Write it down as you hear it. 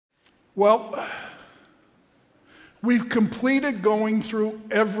Well, we've completed going through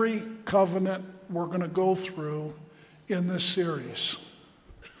every covenant we're going to go through in this series.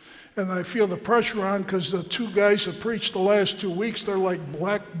 And I feel the pressure on because the two guys that preached the last 2 weeks, they're like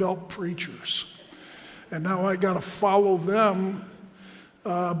black belt preachers. And now I got to follow them.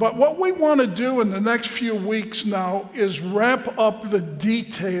 But what we want to do in the next few weeks now is wrap up the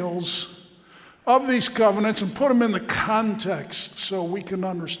details of these covenants and put them in the context so we can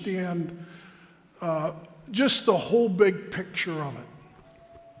understand just the whole big picture of it.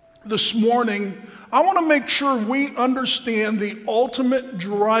 This morning, I want to make sure we understand the ultimate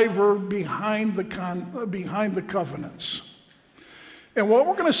driver behind the covenants. And what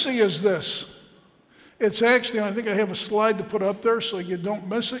we're going to see is this. It's actually, I think I have a slide to put up there so you don't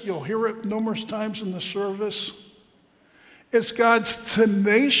miss it. You'll hear it numerous times in the service. It's God's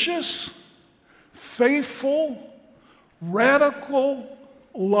tenacious, faithful, radical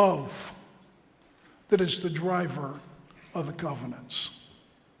love that is the driver of the covenants.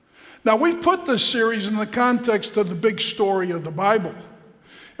 Now, we put this series in the context of the big story of the Bible.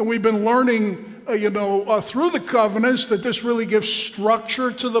 And we've been learning, through the covenants that this really gives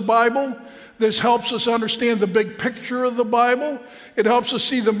structure to the Bible. This helps us understand the big picture of the Bible. It helps us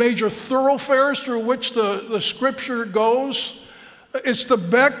see the major thoroughfares through which the Scripture goes. It's the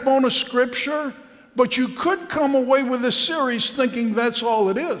backbone of Scripture, but you could come away with this series thinking that's all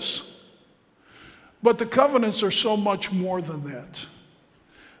it is. But the covenants are so much more than that.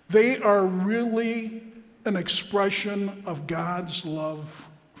 They are really an expression of God's love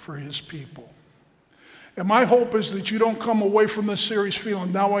for His people. And my hope is that you don't come away from this series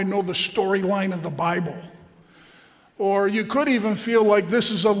feeling, now I know the storyline of the Bible. Or you could even feel like this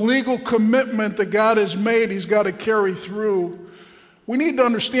is a legal commitment that God has made, He's got to carry through. We need to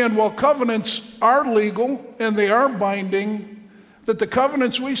understand, while covenants are legal and they are binding, that the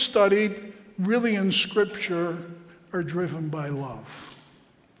covenants we studied really in Scripture are driven by love.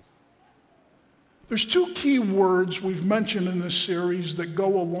 There's two key words we've mentioned in this series that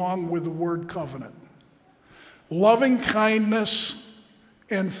go along with the word covenant. Loving kindness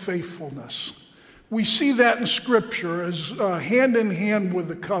and faithfulness. We see that in Scripture as hand in hand with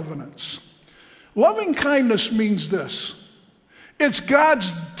the covenants. Loving kindness means this. It's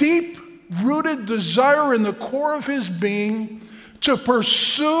God's deep-rooted desire in the core of His being to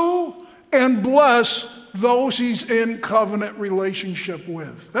pursue and bless those He's in covenant relationship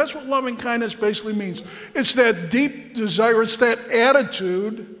with. That's what loving kindness basically means. It's that deep desire, it's that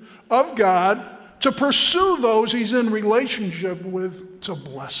attitude of God to pursue those He's in relationship with, to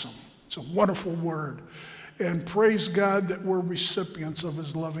bless them. It's a wonderful word. And praise God that we're recipients of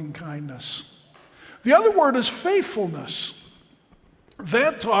His loving kindness. The other word is faithfulness.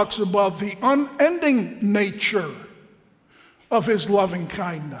 That talks about the unending nature of His loving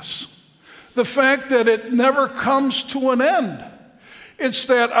kindness. The fact that it never comes to an end. It's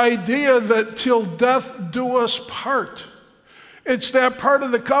that idea that till death do us part. It's that part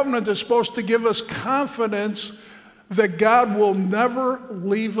of the covenant that's supposed to give us confidence that God will never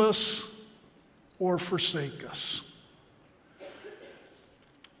leave us or forsake us.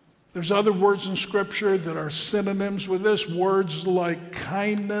 There's other words in Scripture that are synonyms with this. Words like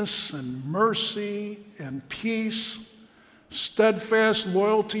kindness and mercy and peace, steadfast,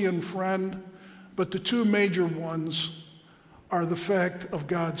 loyalty, and friend. But the two major ones are the fact of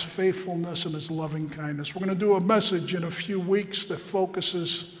God's faithfulness and His loving kindness. We're going to do a message in a few weeks that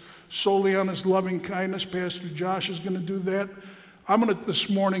focuses solely on His loving kindness. Pastor Josh is going to do that. I'm going to this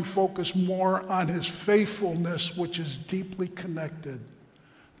morning focus more on His faithfulness, which is deeply connected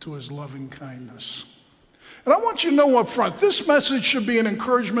to His loving kindness. And I want you to know up front, this message should be an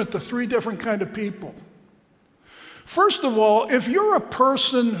encouragement to three different kinds of people. First of all, if you're a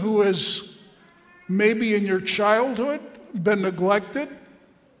person who has maybe in your childhood been neglected,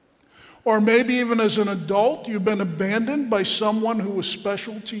 or maybe even as an adult you've been abandoned by someone who was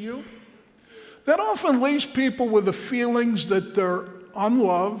special to you, that often leaves people with the feelings that they're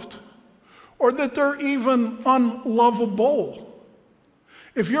unloved or that they're even unlovable.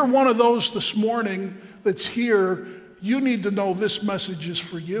 If you're one of those this morning that's here, you need to know this message is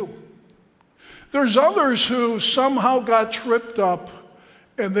for you. There's others who somehow got tripped up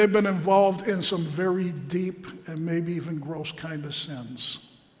and they've been involved in some very deep and maybe even gross kind of sins.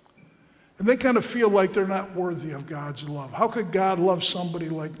 And they kind of feel like they're not worthy of God's love. How could God love somebody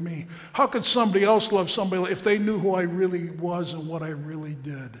like me? How could somebody else love somebody if they knew who I really was and what I really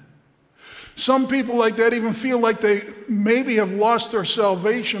did? Some people like that even feel like they maybe have lost their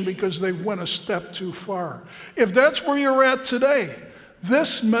salvation because they've went a step too far. If that's where you're at today,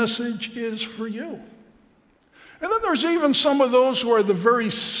 this message is for you. And then there's even some of those who are the very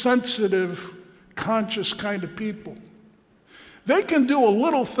sensitive, conscious kind of people. They can do a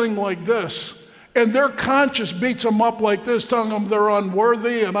little thing like this, and their conscience beats them up like this, telling them they're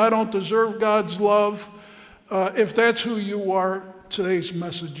unworthy and I don't deserve God's love. If that's who you are, today's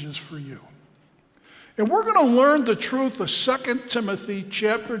message is for you. And we're going to learn the truth of 2 Timothy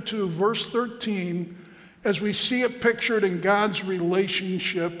chapter 2, verse 13, as we see it pictured in God's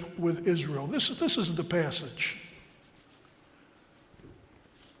relationship with Israel. This is the passage.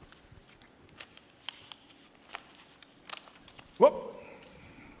 Whoop,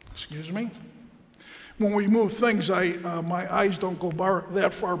 excuse me. When we move things, my eyes don't go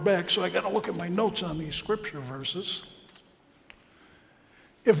that far back, so I got to look at my notes on these scripture verses.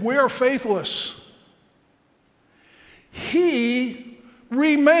 If we are faithless, He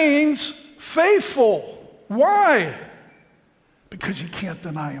remains faithful. Why? Because He can't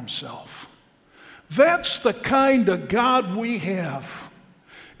deny Himself. That's the kind of God we have.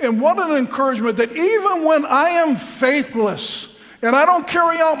 And what an encouragement that even when I am faithless and I don't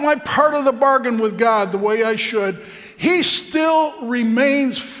carry out my part of the bargain with God the way I should, He still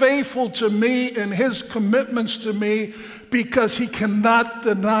remains faithful to me and His commitments to me, because He cannot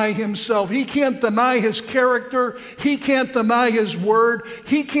deny Himself. He can't deny His character. He can't deny His word.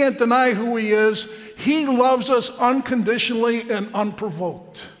 He can't deny who He is. He loves us unconditionally and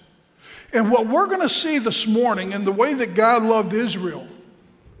unprovoked. And what we're going to see this morning in the way that God loved Israel,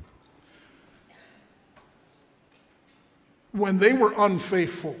 when they were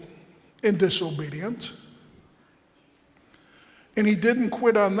unfaithful and disobedient, and He didn't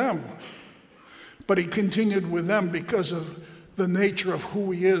quit on them, but He continued with them because of the nature of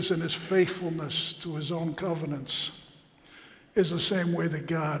who He is and His faithfulness to His own covenants, is the same way that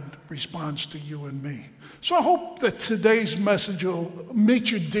God responds to you and me. So I hope that today's message will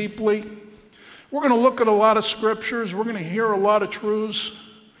meet you deeply. We're going to look at a lot of scriptures. We're going to hear a lot of truths.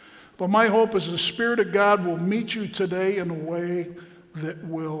 But my hope is the Spirit of God will meet you today in a way that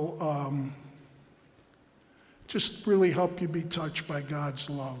will just really help you be touched by God's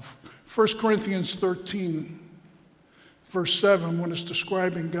love. 1 Corinthians 13, verse 7, when it's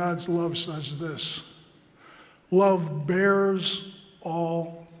describing God's love, says this: love bears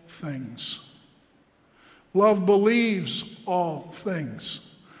all things. Love believes all things.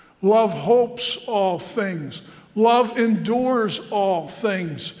 Love hopes all things. Love endures all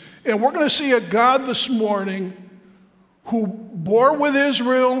things. And we're going to see a God this morning who bore with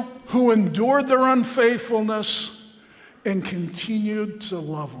Israel, who endured their unfaithfulness, and continued to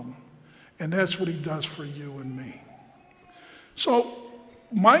love them. And that's what He does for you and me. So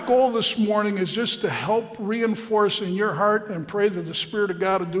my goal this morning is just to help reinforce in your heart, and pray that the Spirit of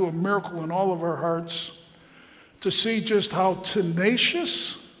God will do a miracle in all of our hearts, to see just how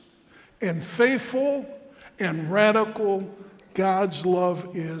tenacious and faithful and radical God's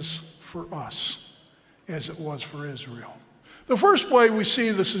love is for us, as it was for Israel. The first way we see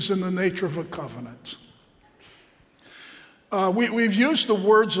this is in the nature of a covenant. We've used the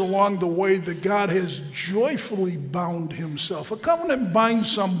words along the way that God has joyfully bound Himself. A covenant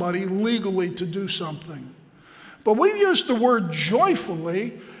binds somebody legally to do something. But we've used the word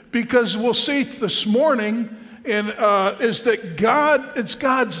joyfully because we'll see this morning is that it's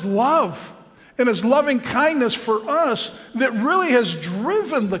God's love and His loving kindness for us that really has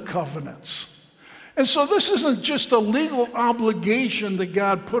driven the covenants. And so this isn't just a legal obligation that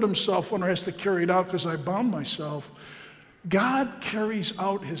God put Himself under, has to carry it out because I bound myself. God carries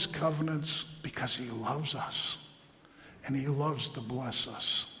out His covenants because He loves us, and He loves to bless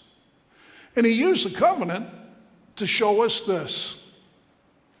us. And He used the covenant to show us this: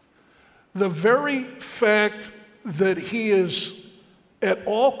 the very fact that He is at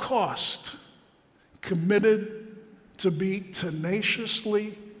all cost committed to be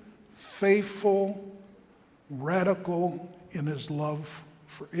tenaciously faithful, radical in His love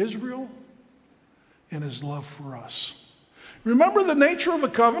for Israel and His love for us. Remember the nature of a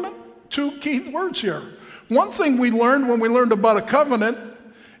covenant? Two key words here. One thing we learned when we learned about a covenant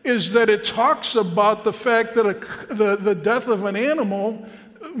is that it talks about the fact that the death of an animal,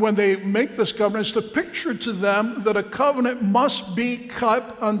 when they make this covenant, is to picture to them that a covenant must be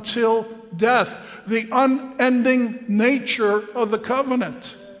kept until death, the unending nature of the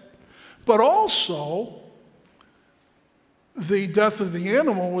covenant. But also, the death of the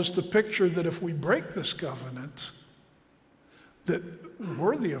animal was to picture that if we break this covenant, that we're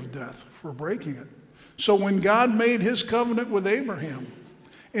worthy of death for breaking it. So when God made His covenant with Abraham,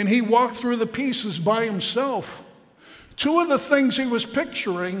 and He walked through the pieces by Himself, two of the things He was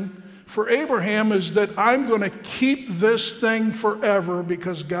picturing for Abraham is that I'm going to keep this thing forever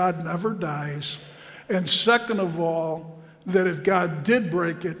because God never dies. And second of all, that if God did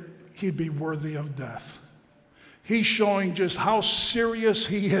break it, he'd be worthy of death. He's showing just how serious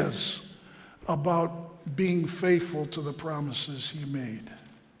he is about being faithful to the promises he made.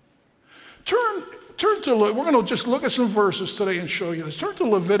 Turn to, we're going to just look at some verses today and show you this. Turn to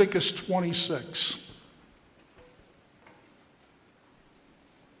Leviticus 26.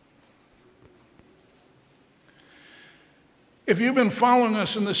 If you've been following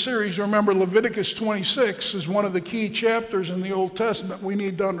us in the series, remember Leviticus 26 is one of the key chapters in the Old Testament we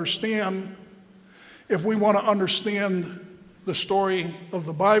need to understand if we want to understand the story of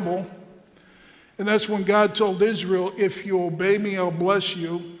the Bible. And that's when God told Israel, if you obey me, I'll bless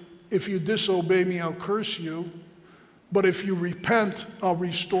you. If you disobey me, I'll curse you. But if you repent, I'll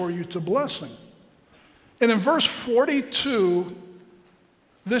restore you to blessing. And in verse 42,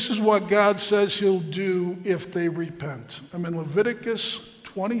 this is what God says he'll do if they repent. I'm in Leviticus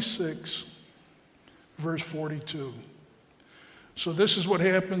 26, verse 42. So this is what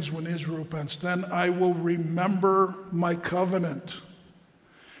happens when Israel repents. Then I will remember my covenant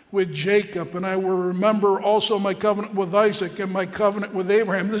with Jacob, and I will remember also my covenant with Isaac and my covenant with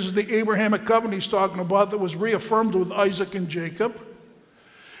Abraham. This is the Abrahamic covenant he's talking about that was reaffirmed with Isaac and Jacob.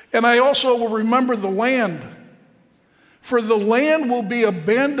 And I also will remember the land. For the land will be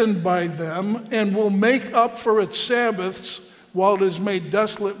abandoned by them and will make up for its Sabbaths while it is made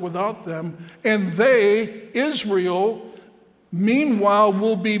desolate without them. And they, Israel, meanwhile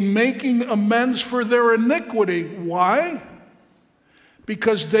will be making amends for their iniquity. Why?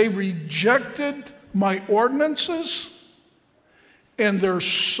 Because they rejected my ordinances and their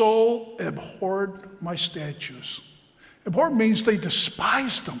soul abhorred my statutes. Abhorred means they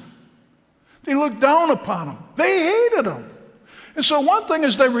despised them. They looked down upon them. They hated them. And so one thing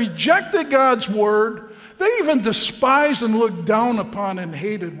is they rejected God's word. They even despised and looked down upon and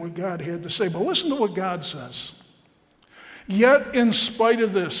hated what God had to say. But listen to what God says. Yet in spite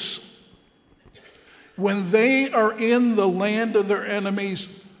of this, when they are in the land of their enemies,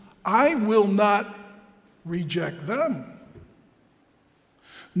 I will not reject them.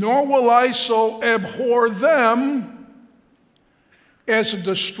 Nor will I so abhor them as to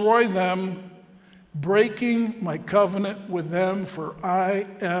destroy them, breaking my covenant with them, for I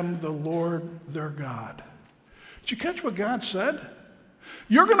am the Lord their God. Did you catch what God said?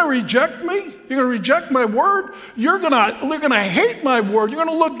 You're going to reject me? You're going to reject my word? You're going to hate my word. You're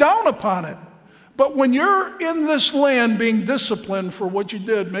going to look down upon it. But when you're in this land being disciplined for what you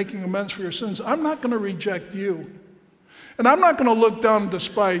did, making amends for your sins, I'm not going to reject you. And I'm not going to look down and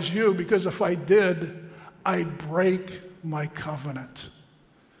despise you, because if I did, I'd break my covenant.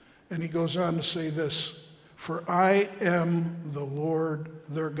 And he goes on to say this, for I am the Lord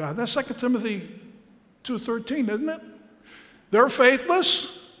their God. That's 2 Timothy 2:13, isn't it? They're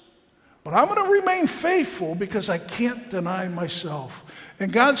faithless, but I'm going to remain faithful because I can't deny myself.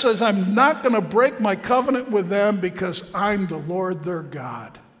 And God says, I'm not going to break my covenant with them because I'm the Lord their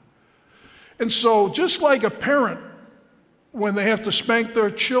God. And so just like a parent, when they have to spank their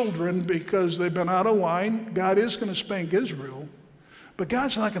children because they've been out of line, God is going to spank Israel, but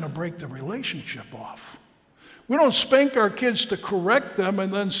God's not going to break the relationship off. We don't spank our kids to correct them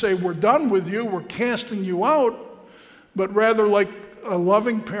and then say, we're done with you, we're casting you out, but rather like a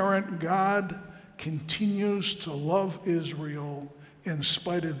loving parent, God continues to love Israel in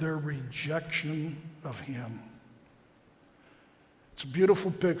spite of their rejection of him. It's a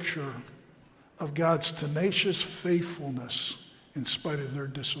beautiful picture of God's tenacious faithfulness in spite of their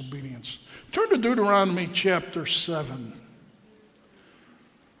disobedience. Turn to Deuteronomy chapter 7.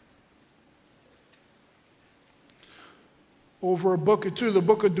 Over a book or two, the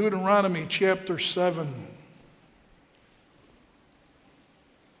book of Deuteronomy chapter 7.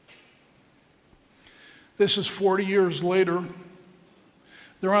 This is 40 years later.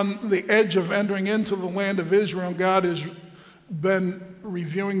 They're on the edge of entering into the land of Israel. God has been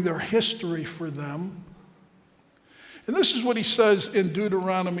reviewing their history for them. And this is what he says in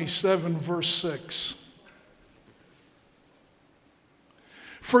Deuteronomy 7, verse 6.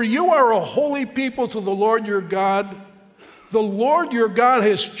 For you are a holy people to the Lord your God. The Lord your God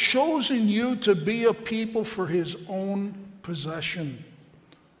has chosen you to be a people for his own possession.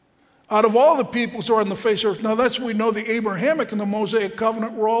 Out of all the peoples who are on the face of earth. Now that's, we know the Abrahamic and the Mosaic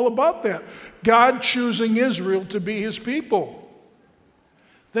covenant were all about that. God choosing Israel to be his people.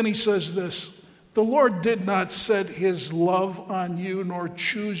 Then he says this, the Lord did not set his love on you nor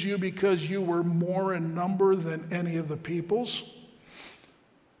choose you because you were more in number than any of the peoples.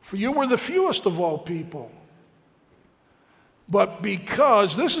 For you were the fewest of all people. But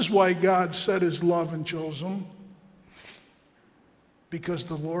because, this is why God set his love and chose them, because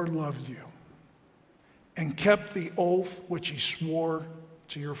the Lord loved you and kept the oath which he swore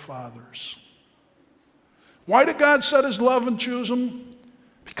to your fathers. Why did God set his love and choose them?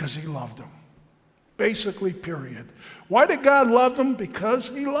 Because he loved them. Basically, period. Why did God love them? Because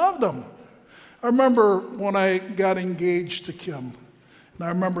he loved them. I remember when I got engaged to Kim, and I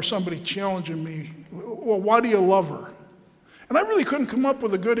remember somebody challenging me, well, why do you love her? And I really couldn't come up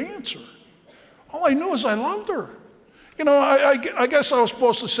with a good answer. All I knew is I loved her. You know, I guess I was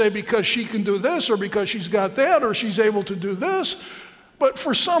supposed to say because she can do this, or because she's got that, or she's able to do this. But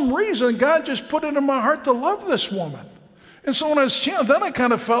for some reason, God just put it in my heart to love this woman. And so when I was challenged, then I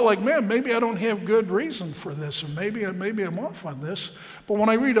kind of felt like, man, maybe I don't have good reason for this, or maybe I'm off on this. But when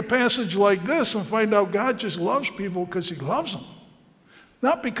I read a passage like this and find out God just loves people because he loves them,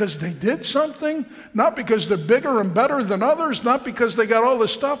 not because they did something, not because they're bigger and better than others, not because they got all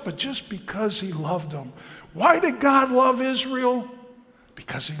this stuff, but just because he loved them. Why did God love Israel?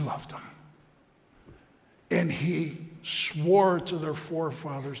 Because he loved them. And he swore to their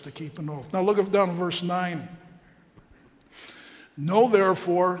forefathers to keep an oath. Now look down in verse 9. Know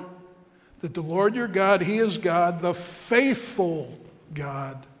therefore that the Lord your God, he is God, the faithful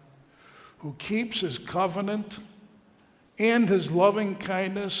God, who keeps his covenant and his loving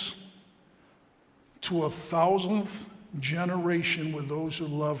kindness to 1,000th generation with those who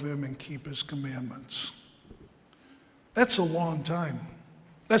love him and keep his commandments. That's a long time.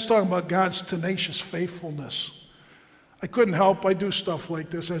 That's talking about God's tenacious faithfulness. I couldn't help, I do stuff like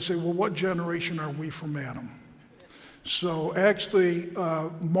this. I say, well, what generation are we from Adam? So actually,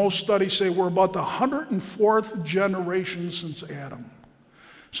 most studies say we're about the 104th generation since Adam.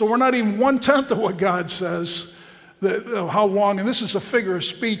 So we're not even 1/10 of what God says, how long, and this is a figure of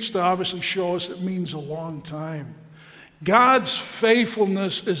speech to obviously show us it means a long time. God's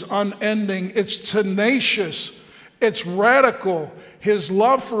faithfulness is unending, it's tenacious, it's radical. His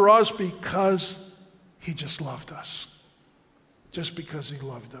love for us because he just loved us. Just because he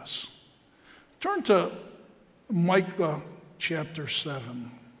loved us. Turn to Micah chapter 7.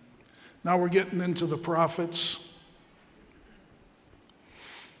 Now we're getting into the prophets.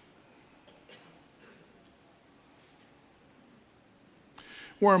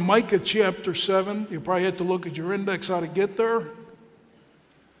 We're in Micah chapter 7. You probably had to look at your index how to get there.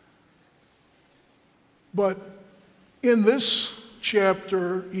 But in this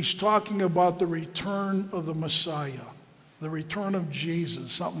chapter, he's talking about the return of the Messiah, the return of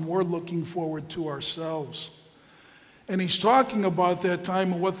Jesus, something we're looking forward to ourselves. And he's talking about that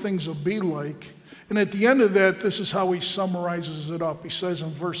time and what things will be like. And at the end of that, this is how he summarizes it up. He says in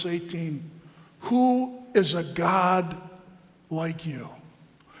verse 18, who is a God like you?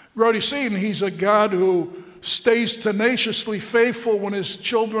 We've already seen he's a God who stays tenaciously faithful when his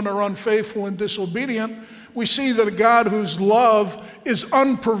children are unfaithful and disobedient. We see that a God whose love is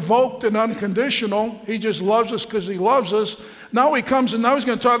unprovoked and unconditional. He just loves us because he loves us. Now he comes and now he's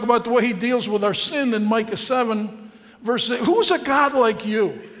going to talk about the way he deals with our sin in Micah 7, verse 8. Who's a God like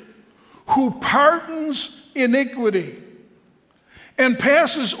you who pardons iniquity and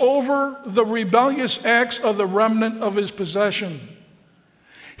passes over the rebellious acts of the remnant of his possession?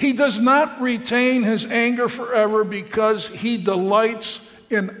 He does not retain his anger forever because he delights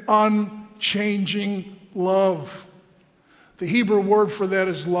in unchanging love. The Hebrew word for that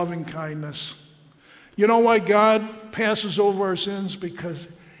is loving kindness. You know why God passes over our sins? Because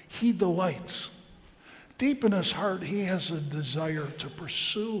he delights. Deep in his heart, he has a desire to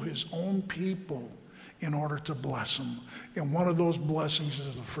pursue his own people in order to bless them. And one of those blessings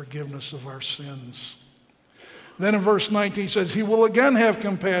is the forgiveness of our sins. Then in verse 19 he says, he will again have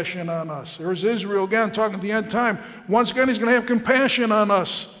compassion on us. There's Israel again talking at the end time. Once again, he's going to have compassion on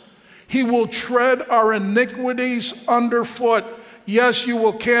us. He will tread our iniquities underfoot. Yes, you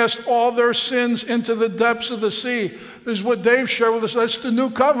will cast all their sins into the depths of the sea. This is what Dave shared with us. That's the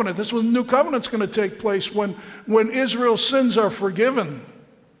new covenant. That's when the new covenant's going to take place, when Israel's sins are forgiven.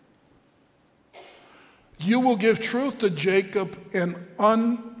 You will give truth to Jacob and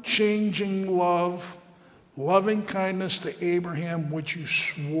unchanging love, loving kindness to Abraham, which you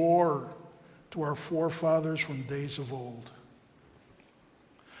swore to our forefathers from days of old.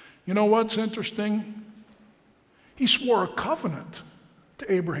 You know what's interesting? He swore a covenant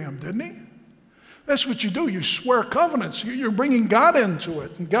to Abraham, didn't he? That's what you do. You swear covenants. You're bringing God into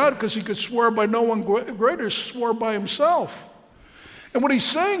it. And God, because he could swear by no one greater, swore by himself. And what he's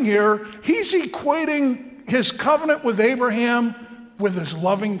saying here, he's equating his covenant with Abraham with his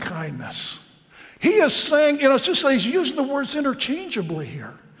loving kindness. He is saying, it's just like he's using the words interchangeably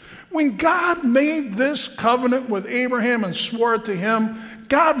here. When God made this covenant with Abraham and swore it to him,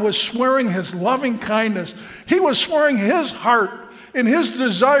 God was swearing his loving kindness. He was swearing his heart, in his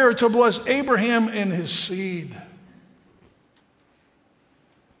desire to bless Abraham and his seed.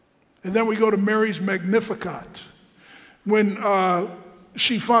 And then we go to Mary's Magnificat. When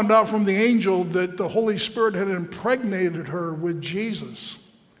she found out from the angel that the Holy Spirit had impregnated her with Jesus.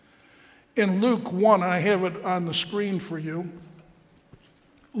 In Luke 1, I have it on the screen for you.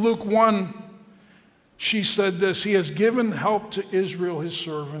 Luke 1, she said this, "He has given help to Israel, his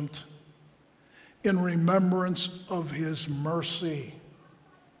servant, in remembrance of his mercy,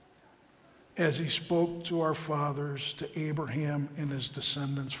 as he spoke to our fathers, to Abraham and his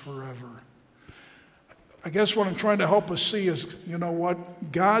descendants forever." I guess what I'm trying to help us see is, you know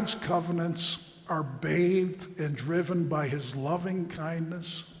what? God's covenants are bathed and driven by his loving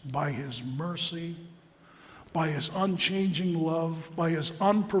kindness, by his mercy, by his unchanging love, by his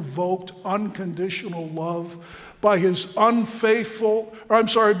unprovoked, unconditional love, by his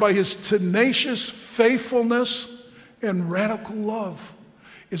by his tenacious faithfulness and radical love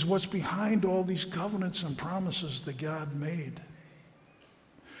is what's behind all these covenants and promises that God made.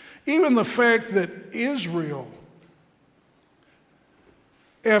 Even the fact that Israel,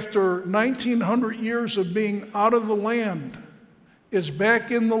 after 1900 years of being out of the land, is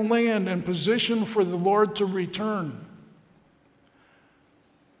back in the land and positioned for the Lord to return,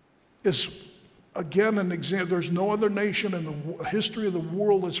 is again an example. There's no other nation in the history of the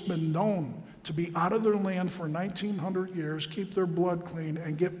world that's been known to be out of their land for 1900 years, keep their blood clean,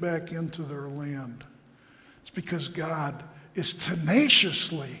 and get back into their land. It's because God is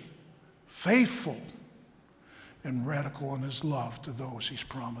tenaciously faithful and radical in his love to those he's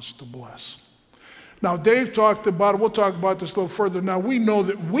promised to bless. Now, Dave talked about it. We'll talk about this a little further. Now, we know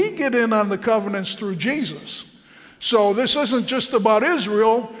that we get in on the covenants through Jesus. So this isn't just about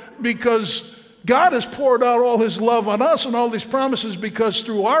Israel, because God has poured out all his love on us and all these promises, because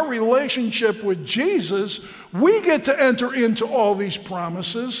through our relationship with Jesus, we get to enter into all these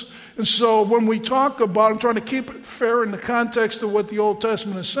promises. And so when we talk about, I'm trying to keep it fair in the context of what the Old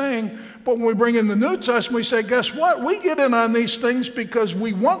Testament is saying, but when we bring in the New Testament, we say, guess what? We get in on these things because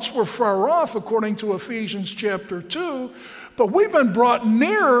we once were far off, according to Ephesians chapter 2, but we've been brought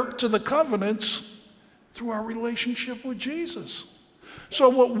near to the covenants through our relationship with Jesus. So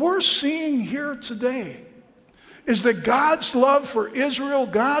what we're seeing here today is that God's love for Israel,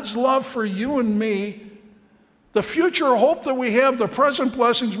 God's love for you and me, the future hope that we have, the present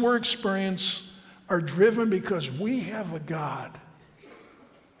blessings we're experiencing, are driven because we have a God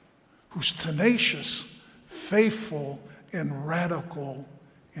who's tenacious, faithful, and radical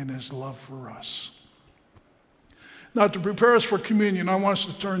in his love for us. Now, to prepare us for communion, I want us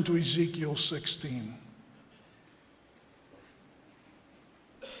to turn to Ezekiel 16.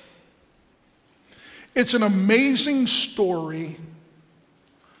 It's an amazing story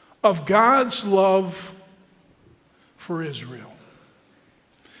of God's love for Israel.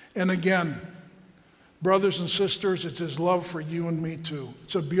 And again, brothers and sisters, it's his love for you and me too.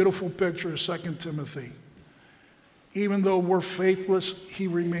 It's a beautiful picture of 2 Timothy. Even though we're faithless, he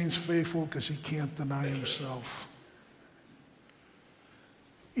remains faithful because he can't deny himself.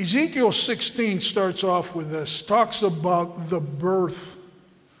 Ezekiel 16 starts off with this, talks about the birth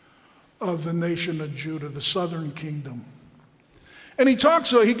of the nation of Judah, the southern kingdom. And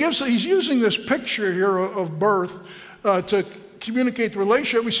he's using this picture here of birth to communicate the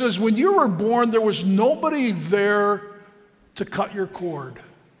relationship. He says, when you were born, there was nobody there to cut your cord.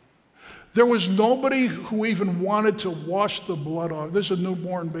 There was nobody who even wanted to wash the blood off. This is a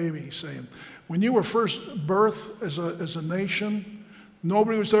newborn baby, he's saying. When you were first birthed as a nation,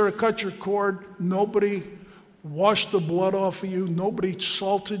 nobody was there to cut your cord. Nobody washed the blood off of you. Nobody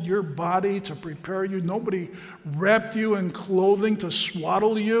salted your body to prepare you. Nobody wrapped you in clothing to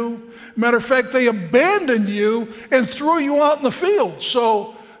swaddle you. Matter of fact, they abandoned you and threw you out in the field.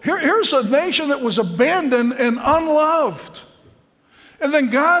 So here's a nation that was abandoned and unloved. And then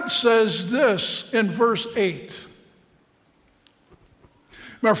God says this in verse 8.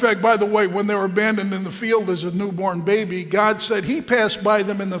 Matter of fact, by the way, when they were abandoned in the field as a newborn baby, God said he passed by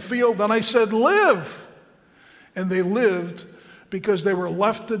them in the field, and I said, live. And they lived because they were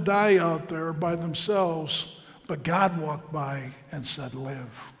left to die out there by themselves. But God walked by and said, live.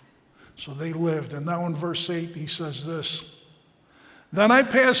 So they lived. And now in verse 8, he says this. Then I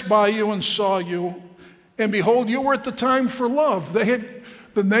passed by you and saw you, and behold, you were at the time for love.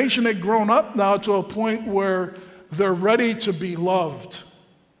 The nation had grown up now to a point where they're ready to be loved.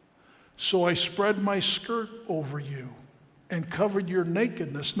 So I spread my skirt over you and covered your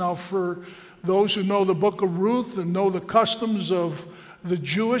nakedness. Now for those who know the book of Ruth and know the customs of the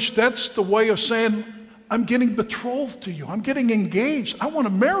Jewish, that's the way of saying, I'm getting betrothed to you. I'm getting engaged. I want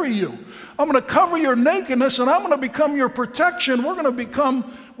to marry you. I'm going to cover your nakedness, and I'm going to become your protection. We're going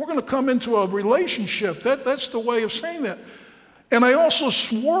to come into a relationship. That's the way of saying that. And I also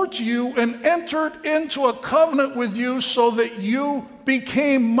swore to you and entered into a covenant with you so that you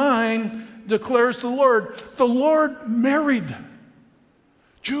became mine, declares the Lord. The Lord married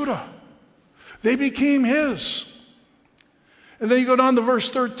Judah. They became his. And then you go down to verse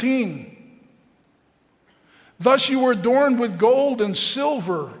 13. Thus you were adorned with gold and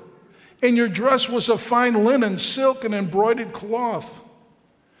silver, and your dress was of fine linen, silk, and embroidered cloth.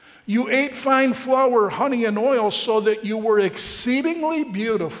 You ate fine flour, honey, and oil, so that you were exceedingly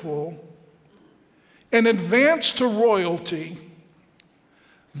beautiful and advanced to royalty.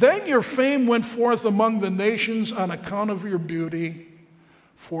 Then your fame went forth among the nations on account of your beauty,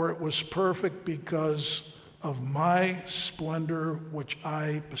 for it was perfect because of my splendor which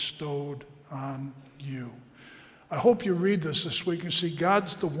I bestowed on you. I hope you read this week and see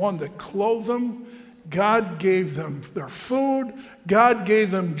God's the one that clothed them. God gave them their food. God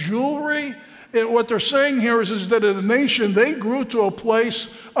gave them jewelry. And what they're saying here is that as a nation, they grew to a place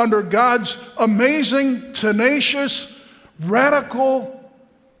under God's amazing, tenacious, radical,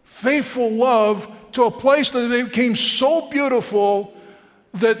 faithful love, to a place that they became so beautiful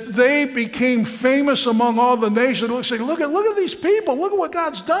that they became famous among all the nations. Look at these people. Look at what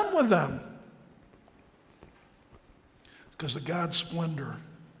God's done with them. Because of God's splendor.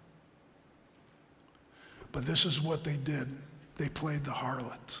 But this is what they did. They played the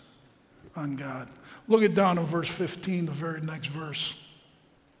harlot on God. Look it down in verse 15, the very next verse.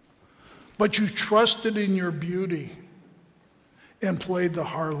 But you trusted in your beauty and played the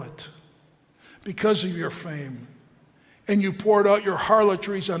harlot because of your fame. And you poured out your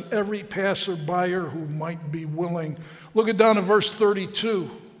harlotries on every passerby who might be willing. Look it down in verse 32.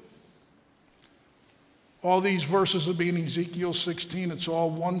 All these verses will be in Ezekiel 16. It's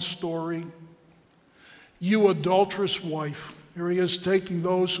all one story. You adulterous wife. Here he is taking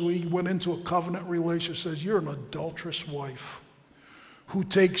those who he went into a covenant relationship, says, you're an adulterous wife who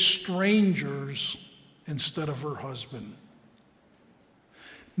takes strangers instead of her husband.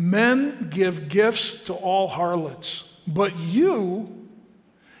 Men give gifts to all harlots, but you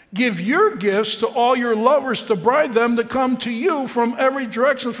give your gifts to all your lovers to bribe them to come to you from every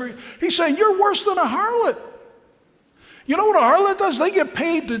direction. He's saying you're worse than a harlot. You know what a harlot does? They get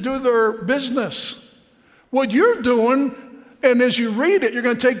paid to do their business. What you're doing, and as you read it, you're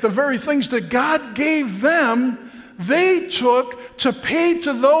going to take the very things that God gave them, they took to pay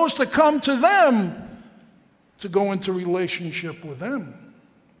to those to come to them to go into relationship with them.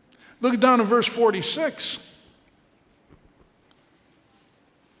 Look down at verse 46.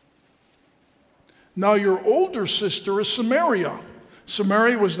 Now your older sister is Samaria.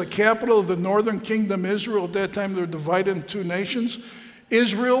 Samaria was the capital of the northern kingdom Israel. At that time, they were divided into two nations.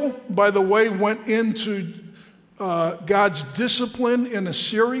 Israel, by the way, went into God's discipline in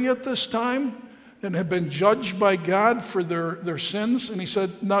Assyria at this time and had been judged by God for their sins. And he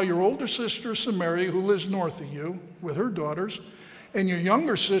said, now your older sister Samaria, who lives north of you with her daughters, and your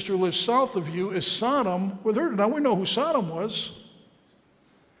younger sister who lives south of you is Sodom with her. Now we know who Sodom was.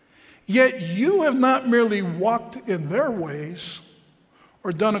 Yet you have not merely walked in their ways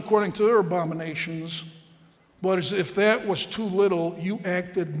or done according to their abominations, but as if that was too little, you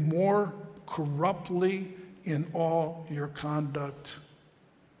acted more corruptly in all your conduct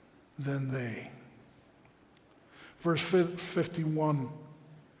than they. Verse 51.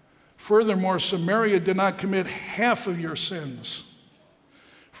 Furthermore, Samaria did not commit half of your sins,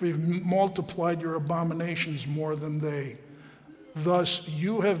 for you've multiplied your abominations more than they. Thus,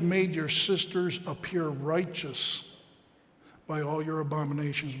 you have made your sisters appear righteous by all your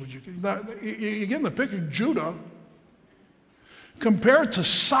abominations. Now, you get in the picture, Judah, compared to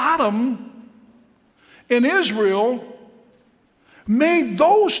Sodom and Israel, made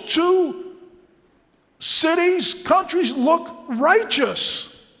those two cities, countries look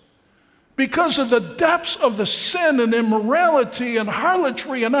righteous because of the depths of the sin and immorality and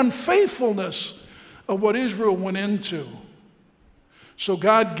harlotry and unfaithfulness of what Israel went into. So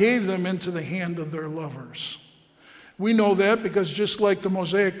God gave them into the hand of their lovers. We know that because just like the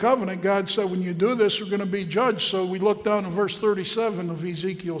Mosaic covenant, God said, when you do this, you're going to be judged. So we look down at verse 37 of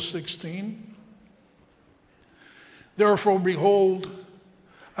Ezekiel 16. Therefore, behold,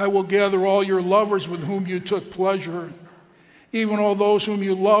 I will gather all your lovers with whom you took pleasure, even all those whom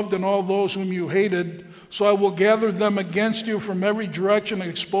you loved and all those whom you hated. So I will gather them against you from every direction and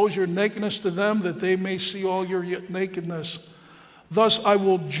expose your nakedness to them, that they may see all your nakedness. Thus I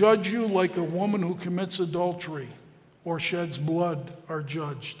will judge you like a woman who commits adultery or sheds blood are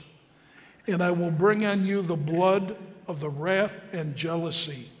judged. and I will bring on you the blood of the wrath and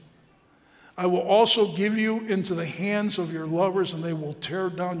jealousy. I will also give you into the hands of your lovers, and they will tear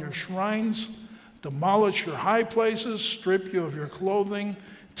down your shrines, demolish your high places, strip you of your clothing,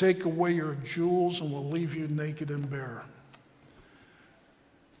 take away your jewels, and will leave you naked and bare.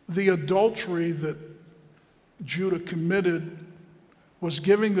 The adultery that Judah committed was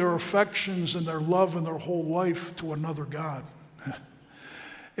giving their affections and their love and their whole life to another God.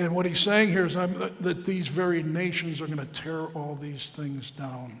 And what he's saying here is that these very nations are going to tear all these things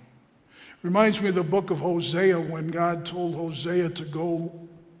down. Reminds me of the book of Hosea, when God told Hosea to go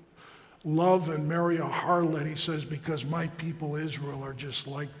love and marry a harlot. He says, because my people Israel are just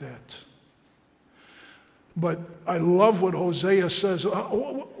like that. But I love what Hosea says.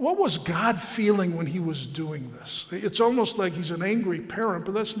 What was God feeling when he was doing this? It's almost like he's an angry parent,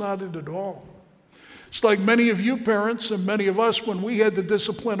 but that's not it at all. It's like many of you parents and many of us, when we had to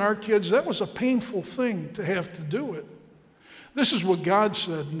discipline our kids, that was a painful thing to have to do it. This is what God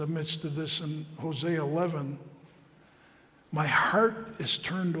said in the midst of this in Hosea 11. My heart is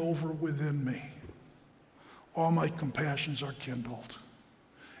turned over within me. All my compassions are kindled.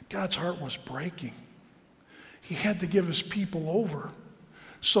 God's heart was breaking. He had to give his people over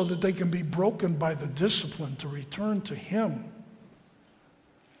so that they can be broken by the discipline to return to him.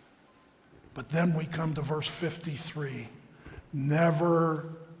 But then we come to verse 53.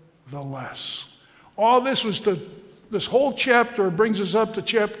 Nevertheless. All this was this whole chapter brings us up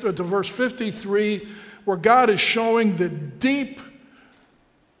to verse 53, where God is showing the deep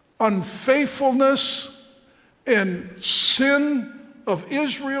unfaithfulness and sin of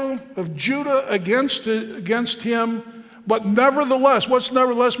Israel, of Judah against him. But nevertheless, what's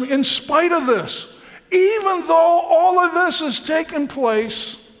nevertheless mean? In spite of this, even though all of this has taken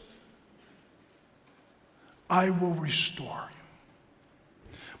place, I will restore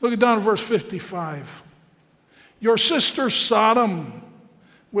you. Look down at verse 55. Your sister Sodom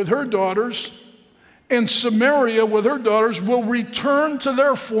with her daughters and Samaria with her daughters will return to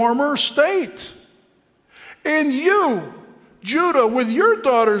their former state. And you, Judah, with your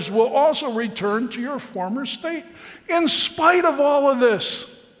daughters will also return to your former state. In spite of all of this,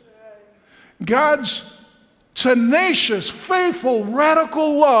 God's tenacious, faithful,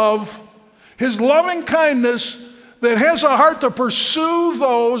 radical love, his loving kindness that has a heart to pursue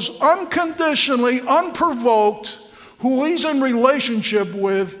those unconditionally, unprovoked, who he's in relationship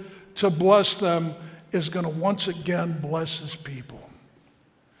with, to bless them, is going to once again bless his people.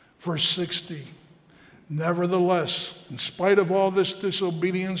 Verse 60. Nevertheless, in spite of all this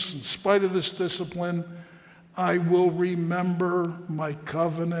disobedience, in spite of this discipline, I will remember my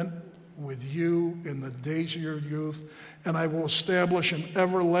covenant with you in the days of your youth, and I will establish an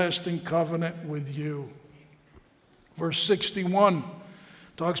everlasting covenant with you. Verse 61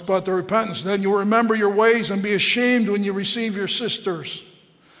 talks about the repentance. Then you'll remember your ways and be ashamed when you receive your sisters,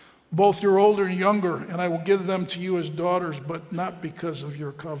 both your older and younger, and I will give them to you as daughters, but not because of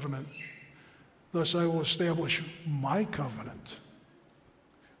your covenant. Thus I will establish my covenant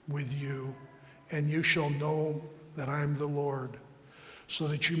with you, and you shall know that I am the Lord, so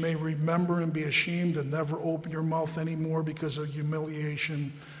that you may remember and be ashamed and never open your mouth anymore because of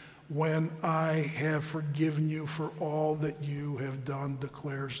humiliation, when I have forgiven you for all that you have done,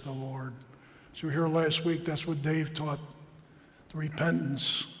 declares the Lord. So we heard last week, that's what Dave taught, the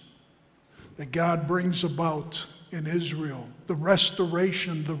repentance that God brings about in Israel, the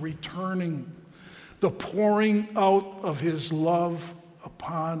restoration, the returning, the pouring out of his love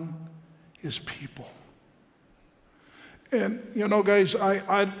upon his people. And you know, guys,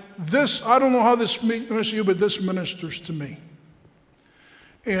 I don't know how this ministers to you, but this ministers to me.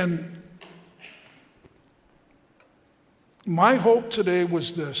 And my hope today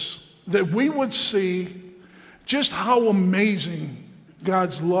was this, that we would see just how amazing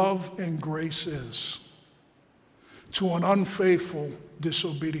God's love and grace is to an unfaithful,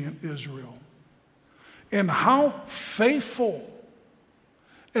 disobedient Israel. And how faithful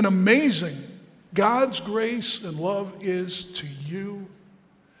and amazing God's grace and love is to you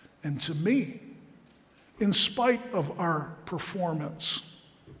and to me, in spite of our performance.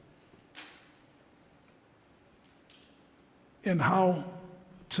 And how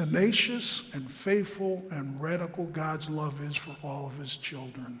tenacious and faithful and radical God's love is for all of his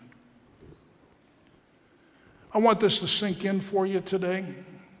children. I want this to sink in for you today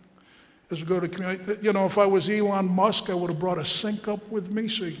as we go to community. You know, if I was Elon Musk, I would have brought a sink up with me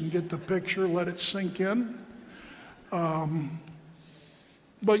so you can get the picture, let it sink in.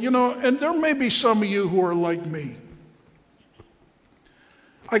 But you know, and there may be some of you who are like me.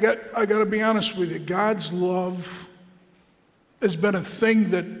 I got to be honest with you. God's love has been a thing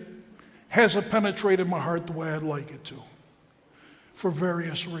that hasn't penetrated my heart the way I'd like it to, for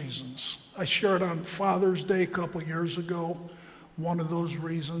various reasons. I shared on Father's Day a couple years ago, one of those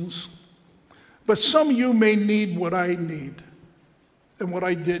reasons. But some of you may need what I need and what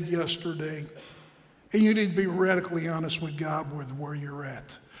I did yesterday. And you need to be radically honest with God with where you're at.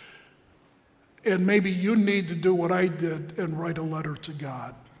 And maybe you need to do what I did and write a letter to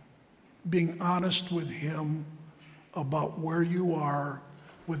God, being honest with Him about where you are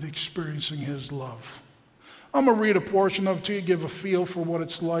with experiencing His love. I'm going to read a portion of it to you, give a feel for what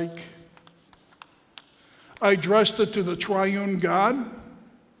it's like. I addressed it to the triune God,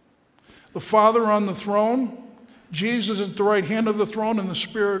 the Father on the throne, Jesus at the right hand of the throne, and the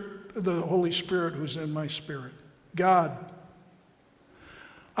Spirit, the Holy Spirit who's in my spirit. God,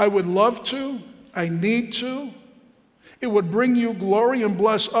 I would love to, I need to. It would bring you glory and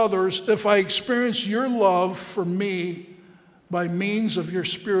bless others if I experience your love for me by means of your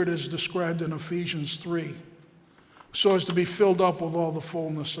Spirit as described in Ephesians 3, so as to be filled up with all the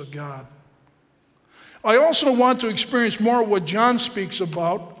fullness of God. I also want to experience more of what John speaks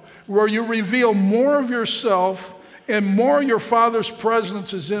about, where you reveal more of yourself and more your Father's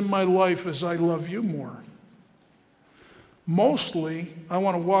presence is in my life as I love you more. Mostly, I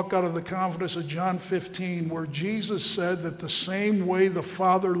want to walk out of the confidence of John 15, where Jesus said that the same way the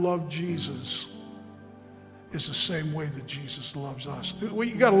Father loved Jesus is the same way that Jesus loves us.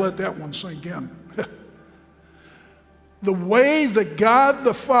 You got to let that one sink in. The way that God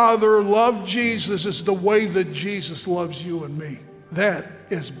the Father loved Jesus is the way that Jesus loves you and me. That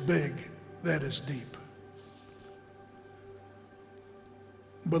is big. That is deep.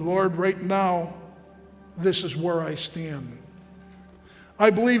 But Lord, right now, this is where I stand. I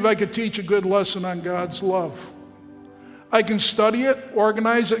believe I could teach a good lesson on God's love. I can study it,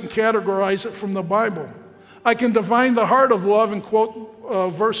 organize it, and categorize it from the Bible. I can divine the heart of love and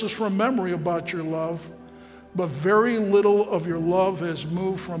quote verses from memory about your love, but very little of your love has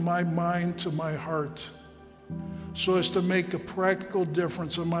moved from my mind to my heart so as to make a practical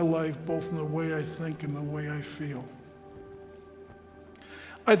difference in my life, both in the way I think and the way I feel.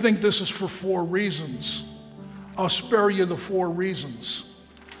 I think this is for 4 reasons. I'll spare you the 4 reasons.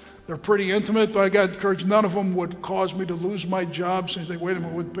 They're pretty intimate, but I got to encourage, none of them would cause me to lose my job. So you think, wait a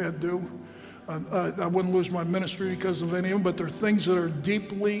minute, what did Pat do? I wouldn't lose my ministry because of any of them, but they're things that are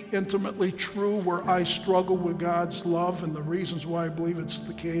deeply, intimately true where I struggle with God's love and the reasons why I believe it's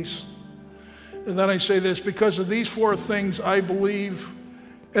the case. And then I say this, because of these 4 things, I believe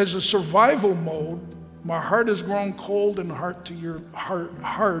as a survival mode, my heart has grown cold and hard to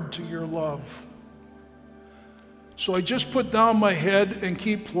your love. So I just put down my head and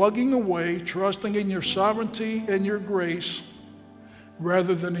keep plugging away, trusting in your sovereignty and your grace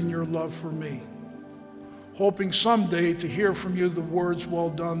rather than in your love for me, hoping someday to hear from you the words, well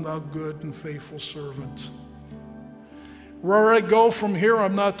done, thou good and faithful servant. Where I go from here,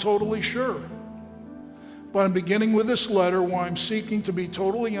 I'm not totally sure. But I'm beginning with this letter where I'm seeking to be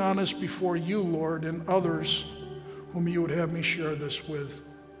totally honest before you, Lord, and others whom you would have me share this with,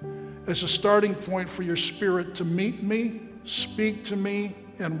 as a starting point for your Spirit to meet me, speak to me,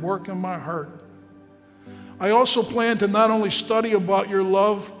 and work in my heart. I also plan to not only study about your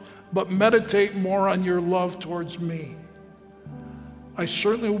love, but meditate more on your love towards me. I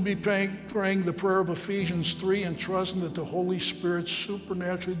certainly will be praying the prayer of Ephesians 3 and trusting that the Holy Spirit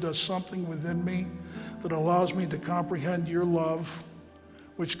supernaturally does something within me that allows me to comprehend your love,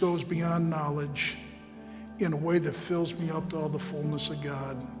 which goes beyond knowledge, in a way that fills me up to all the fullness of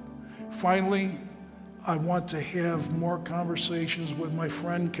God. Finally, I want to have more conversations with my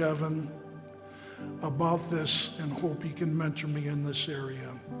friend Kevin about this and hope he can mentor me in this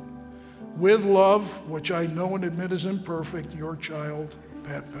area. With love, which I know and admit is imperfect, your child,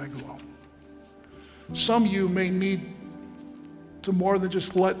 Pat Peglow. Some of you may need to more than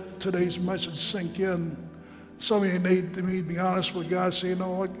just let today's message sink in. Some of you need to be honest with God, say, you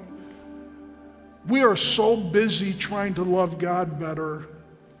know what? We are so busy trying to love God better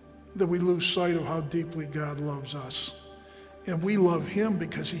that we lose sight of how deeply God loves us. And we love him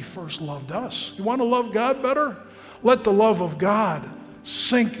because he first loved us. You want to love God better? Let the love of God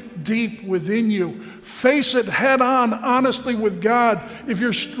sink deep within you. Face it head on, honestly with God. If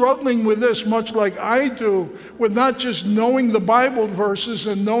you're struggling with this, much like I do, with not just knowing the Bible verses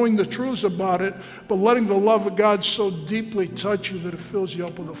and knowing the truths about it, but letting the love of God so deeply touch you that it fills you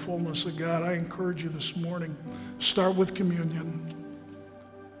up with the fullness of God, I encourage you this morning, start with communion.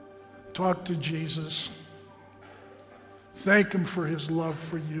 Talk to Jesus. Thank him for his love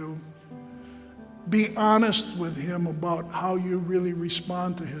for you. Be honest with him about how you really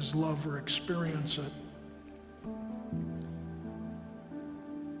respond to his love or experience it.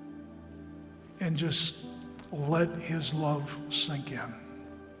 and just let his love sink in.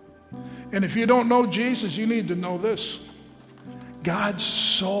 And if you don't know Jesus, you need to know this. God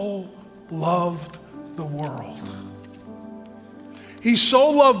so loved the world. He so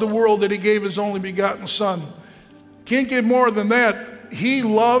loved the world that he gave his only begotten Son. Can't get more than that. He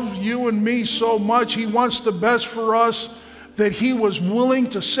loved you and me so much. He wants the best for us, that he was willing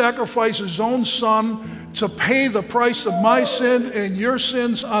to sacrifice his own Son to pay the price of my sin and your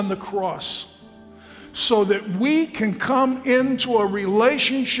sins on the cross, so that we can come into a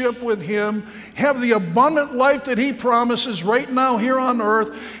relationship with him, have the abundant life that he promises right now here on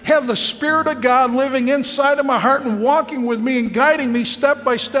earth, have the Spirit of God living inside of my heart and walking with me and guiding me step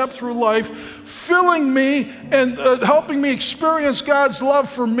by step through life, filling me and helping me experience God's love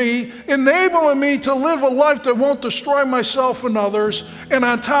for me, enabling me to live a life that won't destroy myself and others, and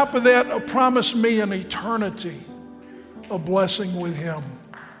on top of that, promise me an eternity, a blessing with him.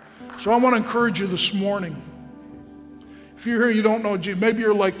 So I want to encourage you this morning. If you're here, you don't know Jesus, maybe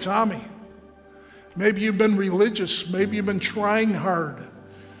you're like Tommy. Maybe you've been religious. Maybe you've been trying hard.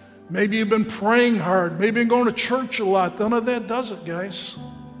 Maybe you've been praying hard. Maybe you've been going to church a lot. None of that does it, guys.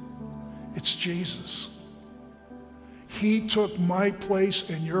 It's Jesus. He took my place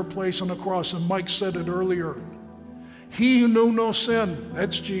and your place on the cross. And Mike said it earlier. He who knew no sin,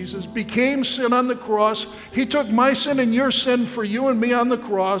 that's Jesus, became sin on the cross. He took my sin and your sin for you and me on the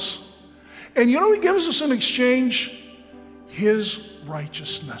cross. And you know, he gives us in exchange his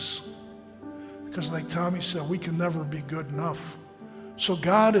righteousness. Because like Tommy said, we can never be good enough. So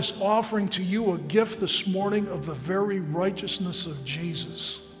God is offering to you a gift this morning of the very righteousness of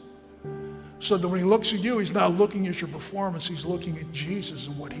Jesus. So that when he looks at you, he's not looking at your performance, he's looking at Jesus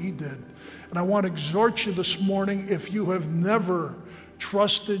and what he did. And I want to exhort you this morning, if you have never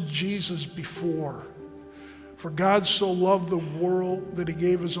trusted Jesus before, for God so loved the world that he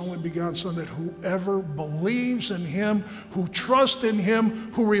gave his only begotten Son, that whoever believes in him, who trusts in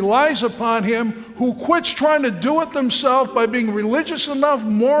him, who relies upon him, who quits trying to do it themselves by being religious enough,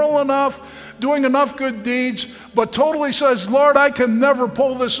 moral enough, doing enough good deeds, but totally says, Lord, I can never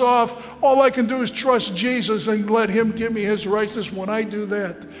pull this off. All I can do is trust Jesus and let him give me his righteousness. When I do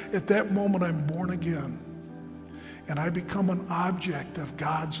that, at that moment I'm born again. And I become an object of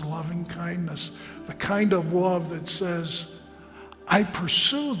God's loving kindness, the kind of love that says, I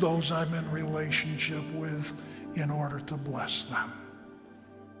pursue those I'm in relationship with in order to bless them.